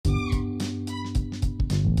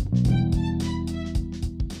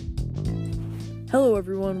Hello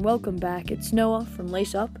everyone, welcome back. It's Noah from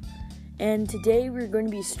Lace Up, and today we're going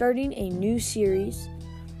to be starting a new series,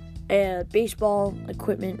 a baseball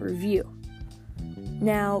equipment review.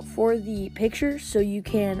 Now, for the pictures, so you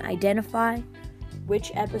can identify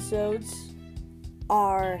which episodes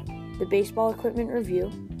are the baseball equipment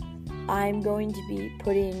review, I'm going to be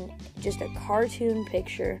putting just a cartoon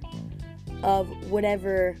picture of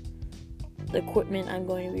whatever equipment I'm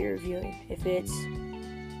going to be reviewing. If it's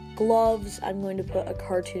gloves, I'm going to put a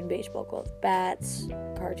cartoon baseball glove. Bats,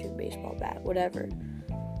 cartoon baseball bat, whatever.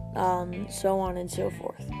 So on and so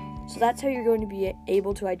forth. So that's how you're going to be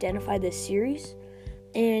able to identify this series.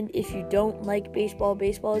 And if you don't like baseball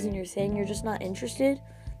isn't your thing, you're just not interested,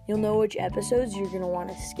 you'll know which episodes you're going to want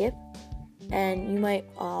to skip. And you might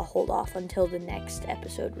hold off until the next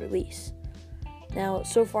episode release. Now,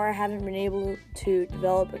 so far I haven't been able to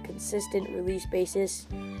develop a consistent release basis.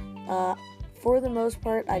 For the most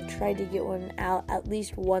part, I've tried to get one out at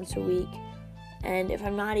least once a week, and if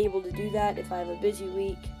I'm not able to do that, if I have a busy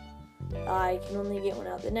week, I can only get one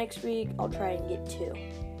out the next week. I'll try and get two,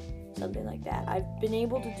 something like that. I've been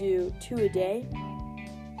able to do 2 a day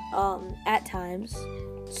at times,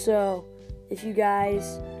 so if you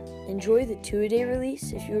guys enjoy the 2 a day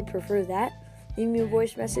release, if you would prefer that, leave me a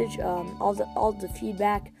voice message. All the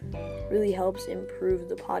feedback really helps improve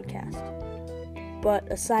the podcast.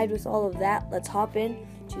 But aside with all of that, let's hop in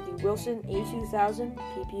to the Wilson A2000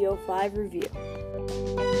 PP05 review.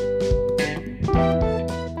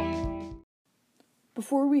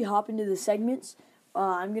 Before we hop into the segments,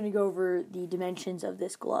 I'm going to go over the dimensions of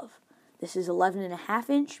this glove. This is 11.5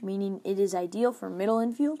 inch, meaning it is ideal for middle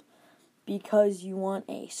infield because you want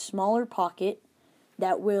a smaller pocket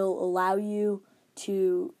that will allow you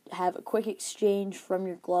to have a quick exchange from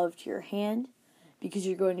your glove to your hand, because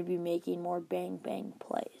you're going to be making more bang-bang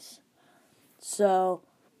plays. So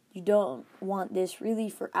you don't want this really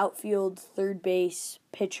for outfield, third base,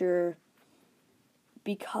 pitcher,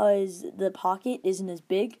 because the pocket isn't as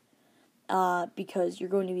big, because you're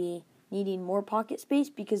going to be needing more pocket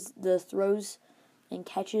space because the throws and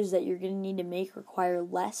catches that you're going to need to make require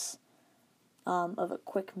less of a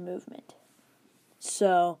quick movement.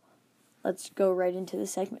 So let's go right into the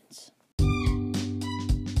segments.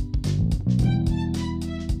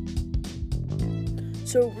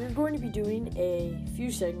 So we're going to be doing a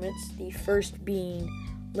few segments, the first being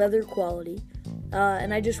leather quality,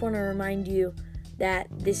 and I just want to remind you that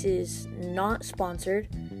this is not sponsored.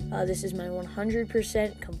 This is my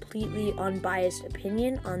 100% completely unbiased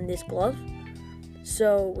opinion on this glove.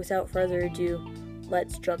 So without further ado,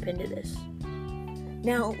 let's jump into this.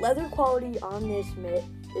 Now, leather quality on this mitt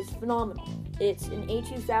is phenomenal. It's an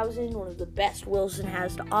A2000, one of the best Wilson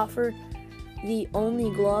has to offer. The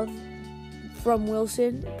only glove from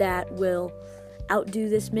Wilson that will outdo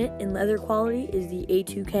this mitt in leather quality is the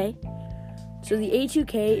A2K. So the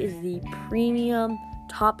A2K is the premium,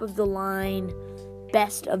 top of the line,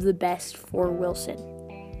 best of the best for Wilson.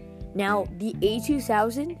 Now, the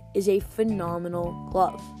A2000 is a phenomenal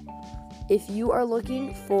glove. If you are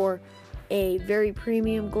looking for a very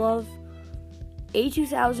premium glove,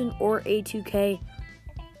 A2000 or A2K,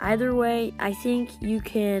 either way, I think you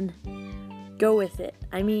can go with it.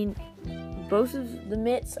 I mean, both of the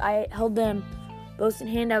mitts, I held them both in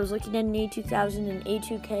hand. I was looking at an A2000 and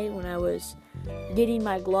A2K when I was getting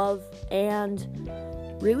my glove, and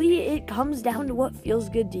really it comes down to what feels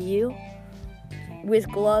good to you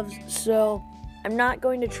with gloves. So I'm not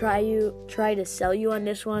going to try to sell you on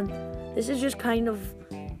this one. This is just kind of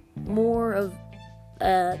more of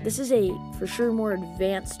this is a for sure more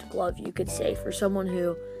advanced glove, you could say, for someone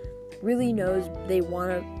who really knows they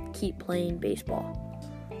want to keep playing baseball.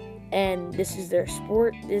 And this is their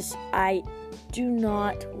sport. I do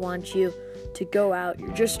not want you to go out.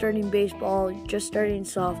 You're just starting baseball, you're just starting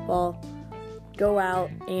softball. Go out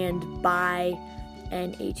and buy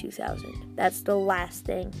an A2000. That's the last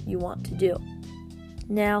thing you want to do.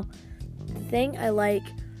 Now, the thing I like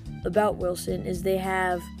about Wilson is they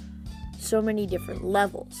have so many different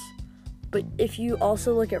levels. But if you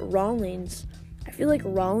also look at Rawlings, I feel like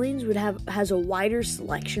Rawlings has a wider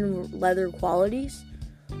selection of leather qualities,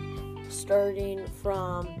 starting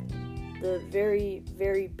from the very,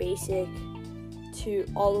 very basic to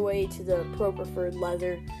all the way to the Pro Preferred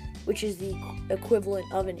leather, which is the equivalent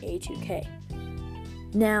of an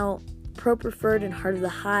A2K. Now, Pro Preferred and Heart of the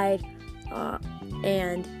Hide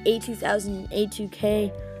and A2000 and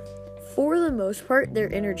A2K, for the most part,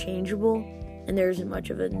 they're interchangeable, and there isn't much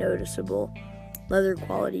of a noticeable leather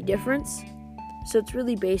quality difference. So it's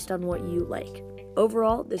really based on what you like.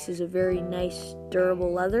 Overall, this is a very nice,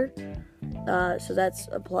 durable leather, so that's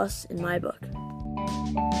a plus in my book.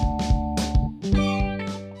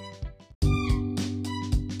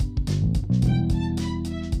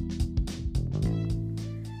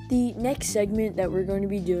 next segment that we're going to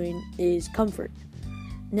be doing is comfort.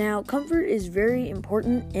 Now, comfort is very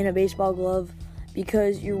important in a baseball glove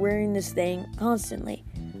because you're wearing this thing constantly.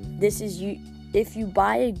 If you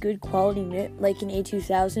buy a good quality mitt like an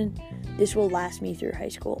A2000, this will last me through high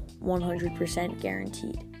school, 100%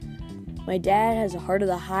 guaranteed. My dad has a heart of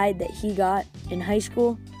the hide that he got in high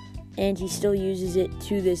school, and he still uses it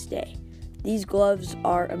to this day. These gloves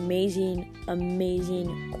are amazing,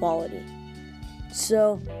 amazing quality.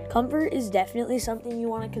 So, comfort is definitely something you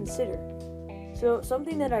want to consider. So,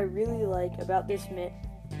 something that I really like about this mitt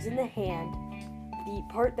is in the hand, the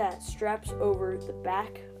part that straps over the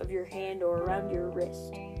back of your hand or around your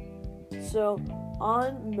wrist. So,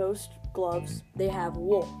 on most gloves, they have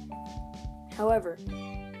wool. However,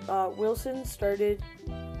 Wilson started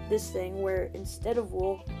this thing where instead of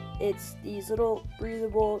wool, it's these little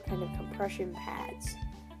breathable kind of compression pads.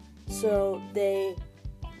 So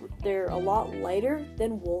they're a lot lighter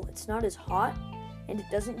than wool. It's not as hot, and it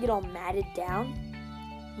doesn't get all matted down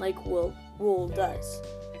like wool does.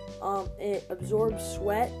 It absorbs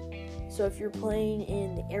sweat. So if you're playing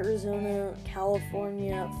in Arizona,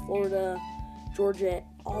 California, Florida, Georgia,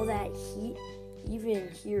 all that heat, even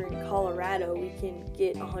here in Colorado, we can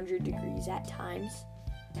get 100 degrees at times.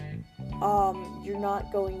 You're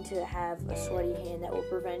not going to have a sweaty hand that will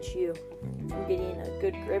prevent you from getting a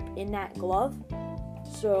good grip in that glove.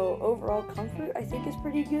 So overall comfort, I think, is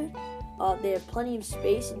pretty good. They have plenty of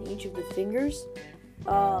space in each of the fingers,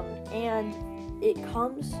 and it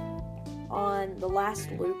comes on the last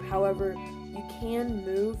loop. However, you can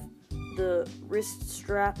move the wrist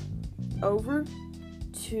strap over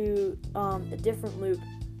to a different loop,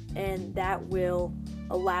 and that will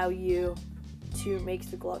allow you to make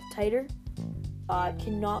the glove tighter.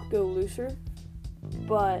 Cannot go looser,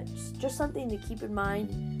 but just something to keep in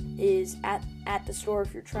mind is at the store,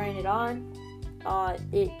 if you're trying it on,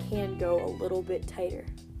 it can go a little bit tighter.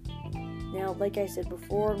 Now, like I said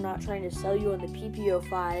before, I'm not trying to sell you on the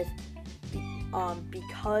PP05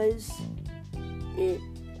 because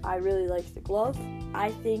I really like the glove.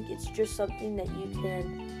 I think it's just something that you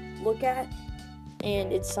can look at,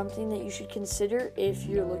 and it's something that you should consider if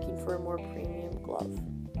you're looking for a more premium glove.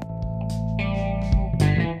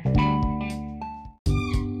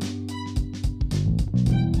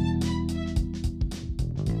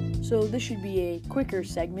 So this should be a quicker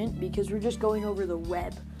segment because we're just going over the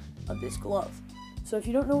web of this glove. So if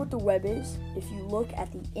you don't know what the web is, if you look at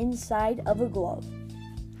the inside of a glove,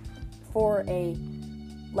 for a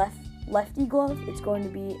lefty glove, it's going to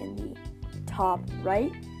be in the top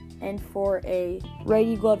right, and for a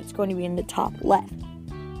righty glove, it's going to be in the top left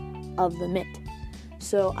of the mitt.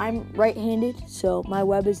 So I'm right-handed, so my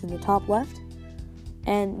web is in the top left,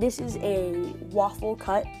 and this is a waffle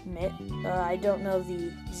cut mitt. I don't know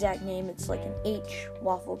the exact name. It's like an H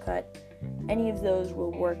waffle cut. Any of those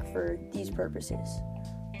will work for these purposes.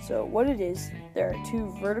 So what it is, there are two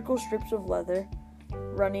vertical strips of leather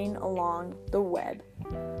running along the web,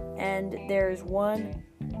 and there's one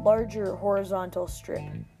larger horizontal strip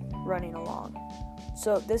running along.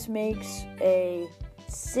 So this makes a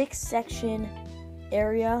 6-section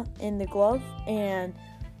area in the glove, and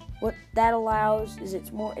what that allows is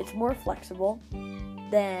it's more flexible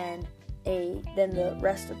than the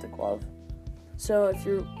rest of the glove. So if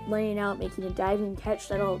you're laying out making a diving catch,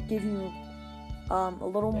 that'll give you a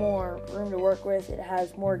little more room to work with. It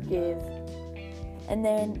has more give. And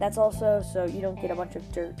then that's also so you don't get a bunch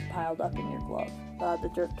of dirt piled up in your glove. The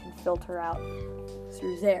dirt can filter out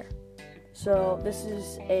through there. So this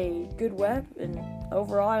is a good web, and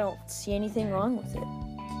overall I don't see anything wrong with it.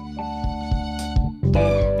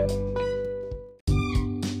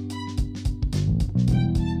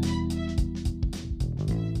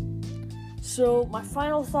 So my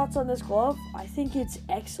final thoughts on this glove, I think it's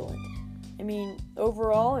excellent. I mean,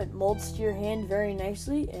 overall, it molds to your hand very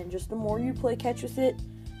nicely, and just the more you play catch with it,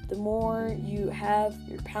 the more you're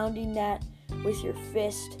pounding that with your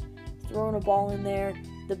fist, throwing a ball in there,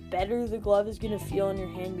 the better the glove is going to feel in your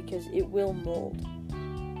hand because it will mold.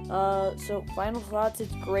 So final thoughts,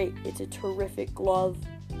 it's great. It's a terrific glove.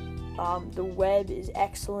 The web is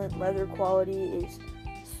excellent. Leather quality is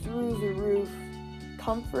through the roof.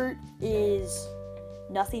 Comfort is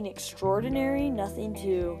nothing extraordinary, nothing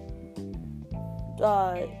to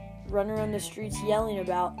run around the streets yelling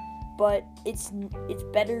about, but it's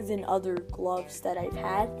better than other gloves that I've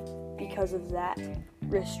had because of that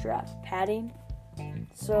wrist strap padding.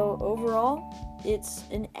 So overall, it's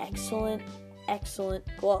an excellent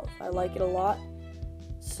glove. I like it a lot.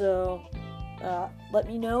 So let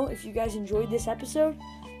me know if you guys enjoyed this episode.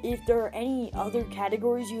 if there are any other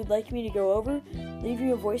categories you would like me to go over, leave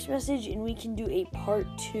me a voice message and we can do a part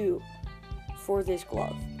 2 for this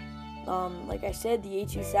glove. Like I said, the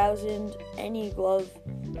A2000, any glove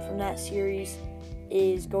from that series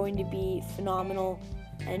is going to be phenomenal,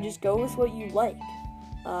 and just go with what you like.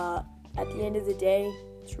 At the end of the day,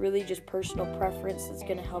 it's really just personal preference that's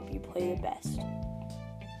going to help you play the best.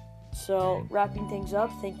 So, wrapping things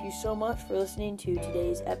up, thank you so much for listening to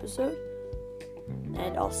today's episode,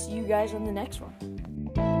 and I'll see you guys on the next one.